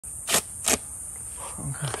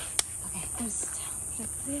Okay, just like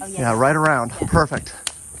this. Oh, yeah, right around. Yeah. Perfect.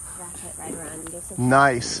 Wrap it right around.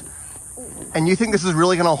 Nice. And you think this is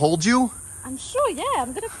really gonna hold you? I'm sure, yeah,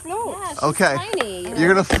 I'm gonna float. Yeah, she's okay. Tiny. You're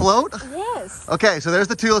gonna float? Yes. Okay, so there's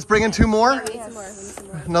the two. Let's bring in two more. Yeah, we need some more. We need some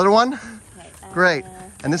more. Another one? Okay, great.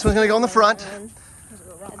 And this one's gonna go in the front.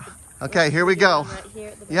 Okay, here we go. Right here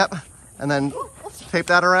at the yep. And then tape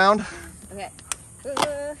that around. Okay.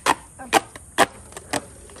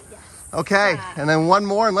 Okay, and then one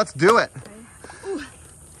more and let's do it. Ooh,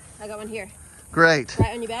 I got one here. Great.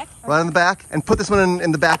 Right on your back? Right on the back. And put this one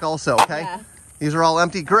in the back also, okay? Yeah. These are all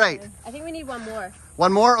empty. Great. I think we need one more.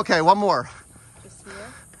 One more? Okay, one more. Just here.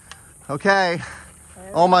 Okay.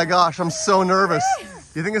 Oh my gosh, I'm so nervous.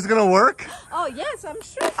 You think it's gonna work? Oh yes, I'm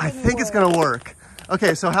sure I think it's gonna work.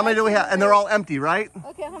 Okay, so how many do we have? And they're all empty, right?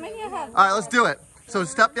 Okay, how many you have? All right, let's do it. So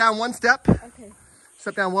step down one step. Okay.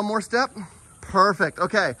 Step down one more step. Perfect.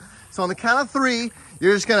 Okay, so on the count of 3,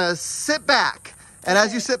 you're just gonna sit back. And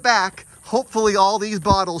as you sit back, hopefully all these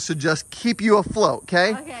bottles should just keep you afloat,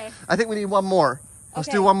 okay? Okay. I think we need one more. Let's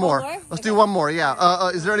do one more. Let's do one more, yeah.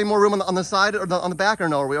 Is there any more room on the side or on the back or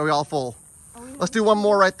no? Are we all full? Let's do one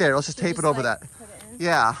more right there. Let's just tape it over that.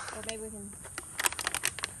 Yeah. Or maybe we can...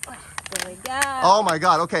 There we go. Oh my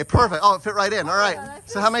God, okay, perfect. Oh, it fit right in, all right.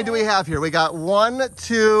 So how many do we have here? We got 1,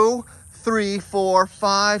 2, 3, 4,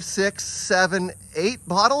 5, 6, 7, 8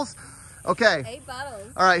 bottles? Okay. 8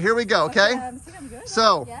 bottles. All right, here we go, okay? I think I'm good.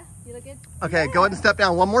 So, Yeah, you look good. okay, go ahead and step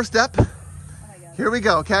down one more step. Here we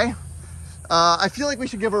go, okay? I feel like we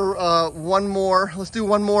should give her one more. Let's do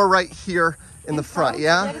one more right here in the front,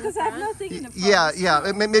 yeah? Yeah, because I have nothing in the front. Yeah,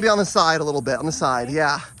 yeah, maybe on the side a little bit, on the side,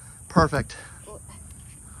 yeah. Perfect.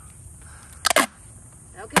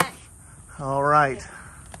 Okay. All right.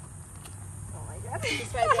 Oh my God.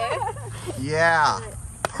 Just right there. Yeah,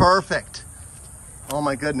 perfect. Oh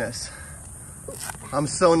my goodness. I'm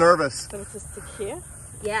so nervous. So it's just stick here?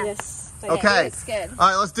 Yeah. Yes. Okay. It's good. All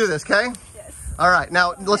right, let's do this, okay? Yes. All right,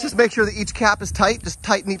 now let's just make sure that each cap is tight. Just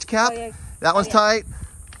tighten each cap. Oh, yeah. That one's tight.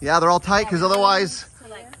 Yeah, they're all tight because otherwise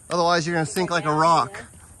So you're gonna sink like a rock.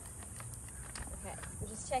 Okay, I'm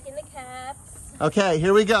just checking the caps. Okay,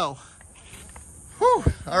 here we go. Whew.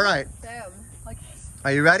 All right. Boom.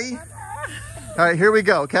 Are you ready? All right, here we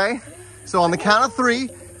go, okay? So on the count of 3,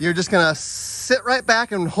 you're just gonna sit right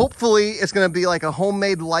back and hopefully it's gonna be like a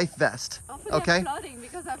homemade life vest. Okay? I'm floating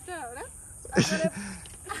because after...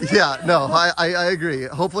 Yeah, no, I agree.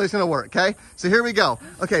 Hopefully it's gonna work, okay? So here we go.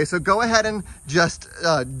 Okay, so go ahead and just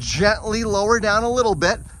gently lower down a little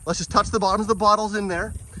bit. Let's just touch the bottoms of the bottles in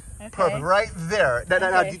there. Okay. Perfect, right there.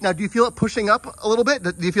 Okay. Now, do you feel it pushing up a little bit?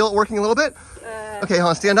 Do you feel it working a little bit? Okay, hold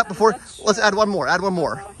on, stand up before. Let's add one more. Add one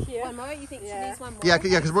more. Here. One more? You think she needs one more? Yeah,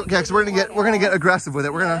 because we're gonna get aggressive with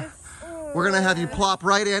it. We're gonna have you plop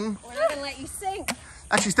right in. We're not gonna let you sink.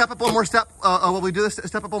 Actually, step up one more step while we do this.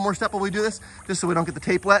 Step up one more step while we do this, just so we don't get the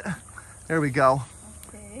tape wet. There we go.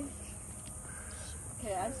 Okay.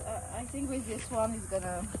 Okay, I think with this one is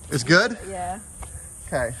gonna... It's good? Yeah.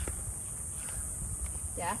 Okay.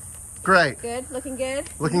 Yeah. Great. Good. Looking good.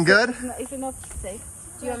 Looking good? It's not safe.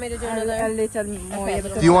 Do you want me to do A another? little more. Okay,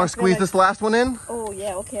 because Do you want to I feel squeeze like- this last one in? Oh,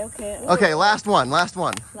 yeah, okay. Okay, last one. Last Okay.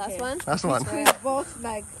 one. Last one. Squeeze both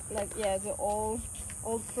like yeah, the all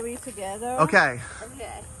 3 together. Okay.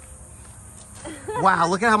 Okay. Wow,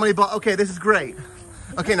 look at how many okay, this is great.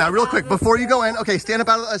 Okay, now real quick, before you go in, okay, stand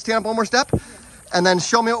up one more step, and then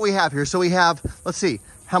show me what we have here. So we have, let's see,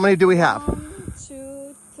 how many do we have? 1,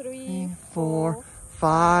 2, 3, 4,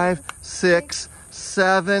 5, 6,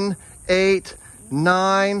 7, 8,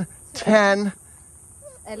 9, 10.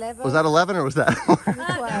 11. Was that 11 or was that? 12.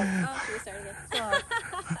 Oh, should we start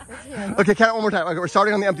again? Okay, count it one more time. Okay, we're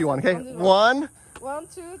starting on the empty one, okay? 1. 1,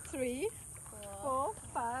 2, 3, 4,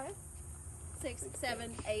 5. 6,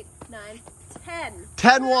 7, 8, 9, 10.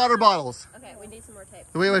 10 water bottles. Okay, we need some more tape.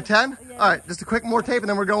 Do we have 10? Yeah. All right, just a quick more tape and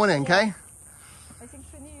then we're going in, okay? I think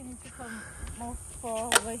Trini, you need to come more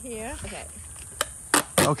far over here. Okay.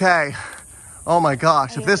 Okay. Oh my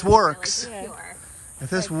gosh, if this works, Yeah. Sure.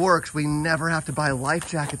 if this works, we never have to buy life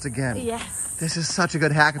jackets again. Yes. This is such a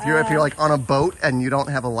good hack if you're like on a boat and you don't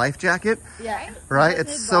have a life jacket, Yeah. right?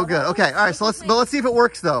 It's so good. Okay, all right, so let's see if it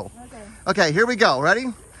works though. Okay. Okay, here we go.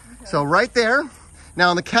 Ready? So right there.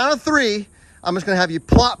 Now on the count of 3, I'm just gonna have you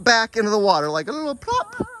plop back into the water like a little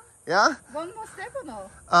plop. Yeah? One more step or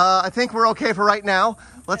no? I think we're okay for right now.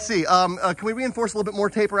 Let's see. Can we reinforce a little bit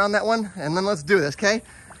more tape around that one? And then let's do this, okay?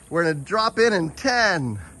 We're gonna drop in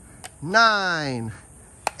 10, 9,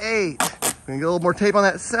 8. We're gonna get a little more tape on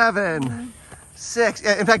that. 7, 6.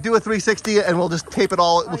 In fact, do a 360 and we'll just tape it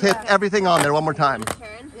all. We'll tape everything on there one more time.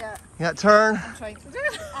 Turn. Yeah. Yeah, turn. I'm trying to do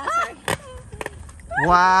it. Oh, sorry.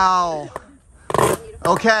 Wow.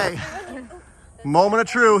 Okay. Moment of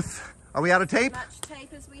truth. Are we out of tape? Much tape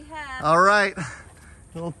as we have. All right.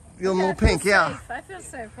 Little pink, yeah. I feel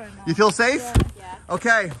safe right now. You feel safe? Yeah.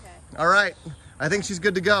 Okay. All right. I think she's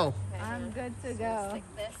good to go. Okay, I'm good to go.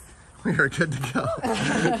 Like this. We are good to go.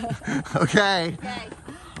 Okay. Okay.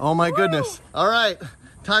 Oh my goodness. All right.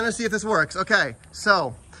 Time to see if this works. Okay.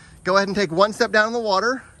 So go ahead and take one step down in the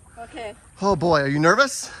water. Okay. Oh boy, are you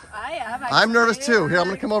nervous? I am. I'm nervous too. Here, I'm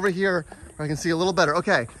gonna come over here where I can see a little better.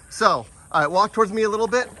 Okay, so, all right, walk towards me a little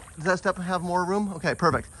bit. Does that step have more room? Okay,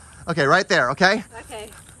 perfect. Okay, right there, okay? Okay.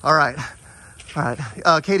 All right. All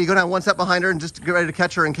right, Katie, go down one step behind her and just get ready to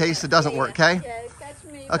catch her in case it doesn't work, okay? Okay, catch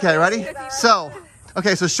me. Okay, ready? So,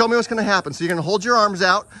 okay, so show me what's gonna happen. So you're gonna hold your arms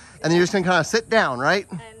out and then you're just gonna kind of sit down, right?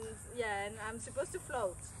 And yeah, and I'm supposed to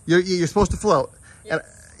float. You're supposed to float. Yes.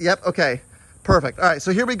 And, yep, okay, perfect. All right,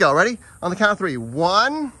 so here we go, ready? On the count of 3,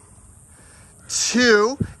 1,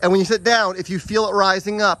 2, and when you sit down, if you feel it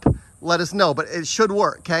rising up, let us know, but it should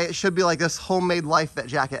work, okay? It should be like this homemade life vest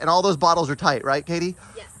jacket, and all those bottles are tight, right, Katie?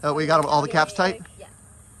 Yes. We got all the caps tight? Yeah.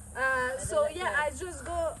 So yeah, I just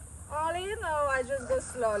go all in or I just go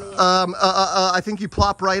slowly? I think you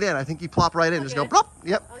plop right in. Just go Okay. plop,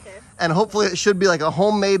 yep. Okay. And hopefully it should be like a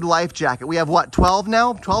homemade life jacket. We have what, 12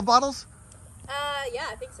 now? 12 bottles? Yeah,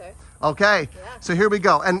 I think so. Okay, Yeah. so here we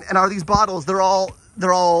go. And are these bottles, they're all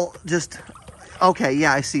just, okay,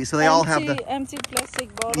 yeah, I see. So they all have the, empty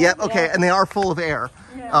plastic bottle. yep, okay, Yeah. and they are full of air.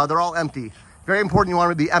 Yeah. They're all empty. Very important you want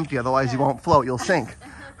them to be empty, otherwise you won't float, you'll sink,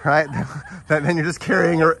 right? Then you're just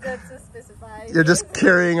carrying, Good to specify. you're just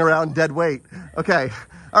carrying around dead weight. Okay,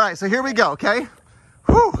 all right, so here we go, okay?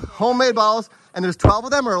 Whew, homemade bottles, and there's 12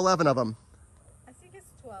 of them or 11 of them? I think it's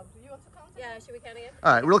 12. Do you want to count it? Yeah, should we count again?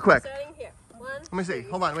 All right, real quick. Starting here. 1. Let me see,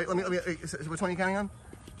 hold on, wait, let me which one are you counting on?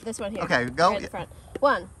 This one here. Okay, go. Right at the front.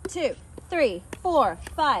 1, 2, 3, 4,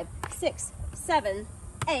 5, 6, 7,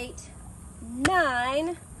 8,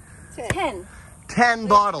 9, 10. 10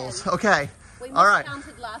 bottles, okay. We All right.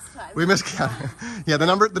 miscounted last time. We miscounted. Yeah, the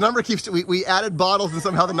number keeps, we added bottles and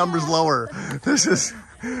somehow the number's lower. This is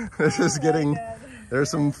getting, there's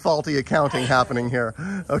some faulty accounting happening here.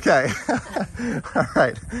 Okay. All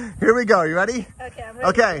right, here we go. You ready? Okay, I'm ready.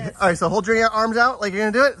 Okay, Yes. all right, so hold your arms out like you're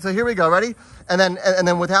gonna do it. So here we go, ready? And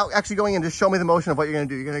then without actually going in, just show me the motion of what you're gonna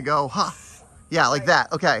do. You're gonna go, ha. Yeah, like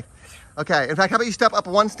that, okay. Okay, in fact, how about you step up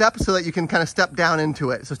one step so that you can kind of step down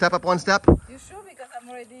into it. So step up one step. You sure? Because I'm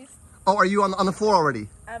already. Oh, are you on the floor already?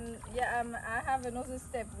 I have another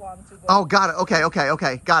step 1 to go. Oh, got it.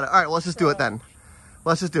 Okay, got it. All right, well, let's just do it then.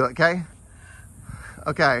 Let's just do it, okay?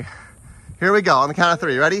 Okay, here we go on the count of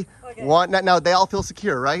 3. Ready? Okay. 1. Now they all feel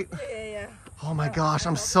secure, right? Yeah. Oh my gosh,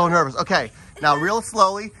 I'm so nervous. Okay, now real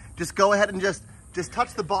slowly, just go ahead and just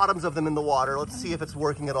touch the bottoms of them in the water. Let's see if it's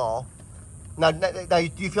working at all. Now do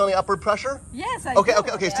you feel any upward pressure? Yes, I Okay,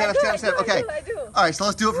 do. okay, stand up. Okay. I do. All right, so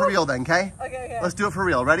let's do it for real then, okay? Okay. Let's do it for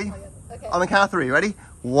real. Ready? Okay. On the count of 3. Ready?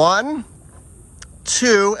 1,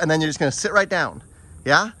 2, and then you're just gonna sit right down.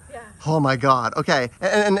 Yeah? Yeah. Oh my God. Okay.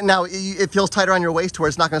 And now it feels tighter on your waist to where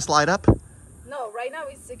it's not gonna slide up? No, right now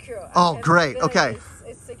it's secure. Oh, I can great. feel Okay.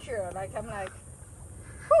 It's secure. Like I'm like.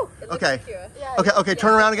 It looks Okay. secure. Yeah. Okay,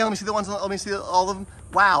 turn around again. Let me see the ones, let me see all of them.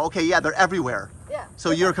 Wow, okay, yeah, they're everywhere. Yeah.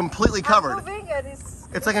 So you're completely covered. I'm moving and it's.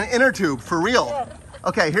 It's like an inner tube, for real. Yeah.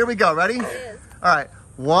 Okay, here we go. Ready? It is. All right.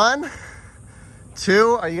 1,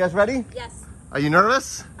 2. Are you guys ready? Yes. Are you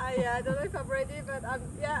nervous? I don't know if I'm ready, but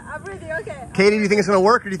I'm ready. Okay. Katie, do you think it's going to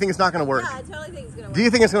work or do you think it's not going to work? Yeah, I totally think it's going to work. Do you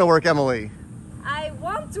think it's going to work, Emily? I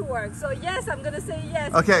want to work, so yes, I'm gonna say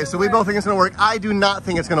yes. Okay, so we both think it's going to work. I do not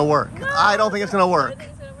think it's going to work. No. I don't think it's going to I work. think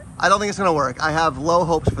it's going to work. I don't think it's going to work. I have low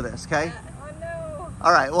hopes for this, okay? Oh no.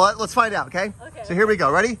 All right, well, let's find out, okay? Okay. So here we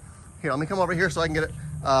go. Ready? Here, let me come over here so I can get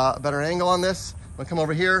a better angle on this. I'm going to come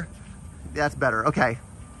over here. That's better. Okay.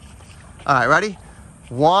 All right, ready?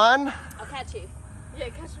 1. I'll catch you. Yeah,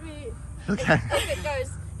 catch me. Okay.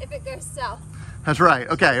 If it goes south. That's right.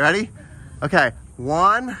 Okay, ready? Okay.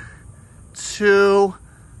 1, 2,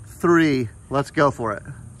 3. Let's go for it.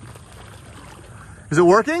 Is it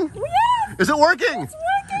working? Yes. Is it working? It's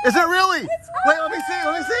working. Is it really? It's Wait, let me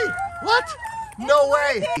see. What? No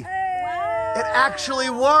way. Wow. It actually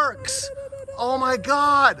works. Oh my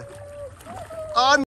God.